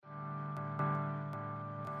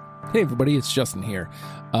Hey everybody, it's Justin here.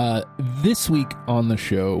 This week on the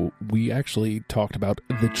show, we actually talked about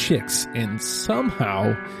the Chicks, and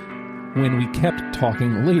somehow, when we kept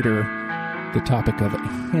talking later, the topic of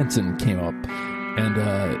Hanson came up.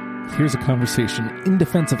 And here's a conversation in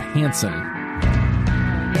defense of Hanson.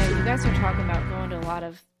 Yeah, you guys are talking about going to a lot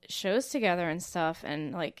of shows together and stuff,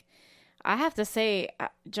 and like, I have to say,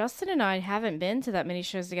 Justin and I haven't been to that many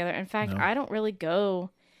shows together. In fact, I don't really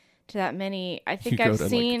go to that many. I think I've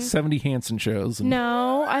seen like 70 Hanson shows.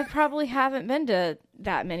 No, I probably haven't been to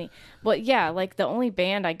that many. But yeah, like the only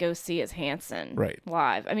band I go see is Hanson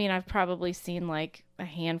live. I mean, I've probably seen like a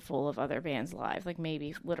handful of other bands live, like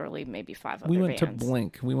maybe 5 other bands. We went to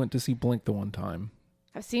Blink. We went to see Blink the one time.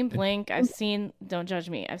 I've seen Blink. I've seen, don't judge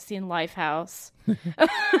me, I've seen Lifehouse.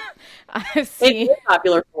 I've seen. They were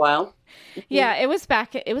popular for a while. Yeah, it was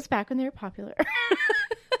back when they were popular.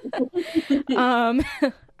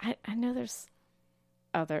 I know there's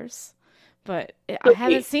others, but I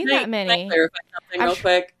haven't seen that many. Can I clarify something real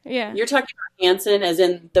quick? Yeah. You're talking about Hanson as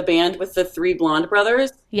in the band with the 3 blonde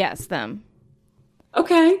brothers? Yes, them.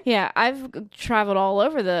 Okay. Yeah, I've traveled all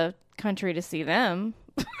over the country to see them.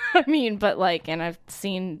 I mean, but like, and I've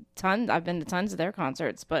been to tons of their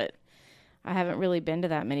concerts, but I haven't really been to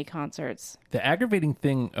that many concerts. The aggravating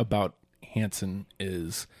thing about Hanson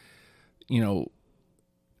is,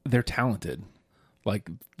 they're talented.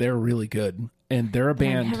 Like, they're really good. And they're a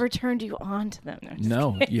band. I never turned you on to them.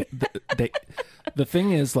 No. The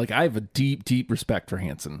thing is, like, I have a deep, deep respect for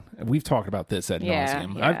Hanson. We've talked about this ad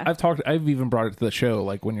nauseum. Yeah. I've even brought it to the show,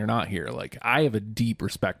 like, when you're not here. Like, I have a deep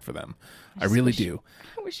respect for them. I really do.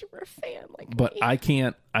 I wish you were a fan like But me. I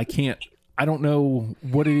don't know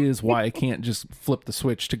what it is, why I can't just flip the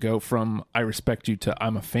switch to go from I respect you to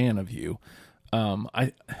I'm a fan of you.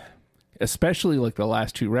 Especially like the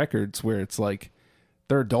last 2 records where it's like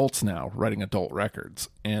they're adults now writing adult records.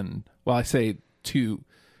 And well, I say two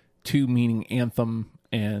meaning Anthem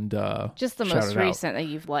and just the most recent that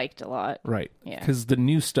you've liked a lot. Right. Yeah. Because the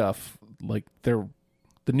new stuff, like the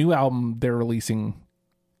new album they're releasing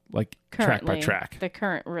like Currently, track by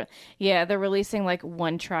track. They're releasing like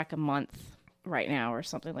 1 track a month right now or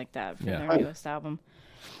something like that for their newest album.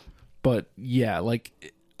 But yeah,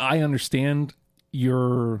 like I understand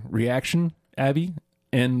your reaction, Abby,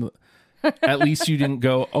 and at least you didn't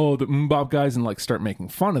go, oh, the MMMBop guys, and like start making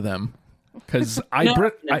fun of them, because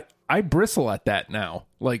I bristle at that now.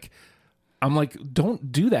 Like, I'm like,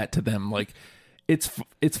 don't do that to them. Like, it's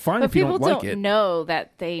fine but if you don't like it. People don't know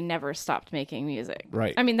that they never stopped making music.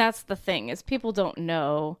 Right. I mean, that's the thing, is people don't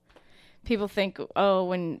know. People think, oh,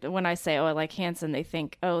 when I say, oh, I like Hanson, they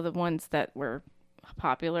think, oh, the ones that were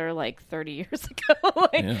popular like 30 years ago,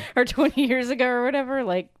 or 20 years ago or whatever.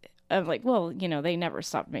 Like, I'm like, well, they never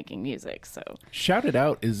stopped making music. So Shout It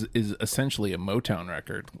Out is essentially a Motown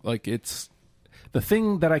record. Like, it's the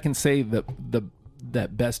thing that I can say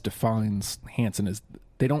that best defines Hanson is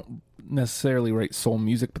they don't necessarily write soul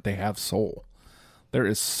music, but they have soul. There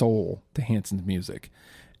is soul to Hanson's music.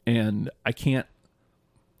 And I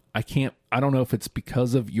don't know if it's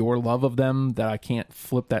because of your love of them that I can't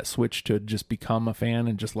flip that switch to just become a fan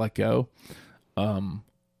and just let go.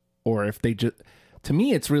 Or if they just, to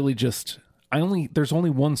me, it's really just, there's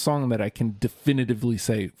only one song that I can definitively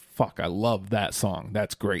say, fuck, I love that song.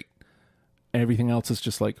 That's great. Everything else is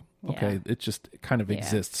just like, okay, it just kind of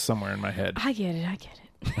exists somewhere in my head. I get it.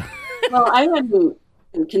 Well, I hadn't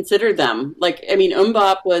considered them. Like, I mean,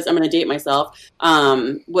 MMMBop was, I'm going to date myself,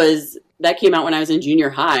 that came out when I was in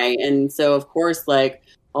junior high. And so, of course, like,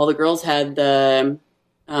 all the girls had the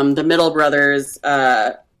Middle Brothers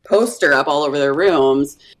poster up all over their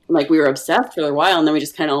rooms. Like, we were obsessed for a while, and then we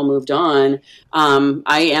just kind of all moved on.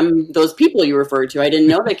 I am those people you referred to. I didn't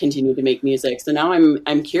know they continued to make music. So now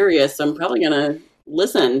I'm curious. So I'm probably going to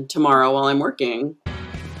listen tomorrow while I'm working.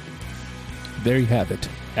 There you have it.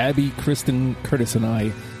 Abby, Kristen, Curtis, and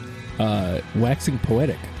I waxing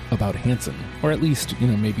poetic about Hanson, or at least,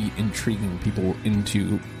 maybe intriguing people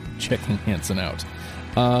into checking Hanson out.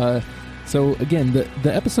 So again,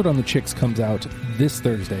 the episode on the Chicks comes out this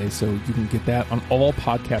Thursday, so you can get that on all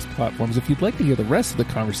podcast platforms. If you'd like to hear the rest of the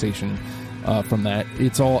conversation from that,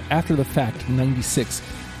 it's all After the Fact 96.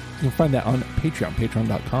 You'll find that on Patreon,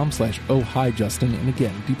 patreon.com/ohhijustin. And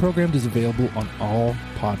again, Deprogrammed is available on all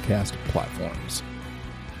podcast platforms.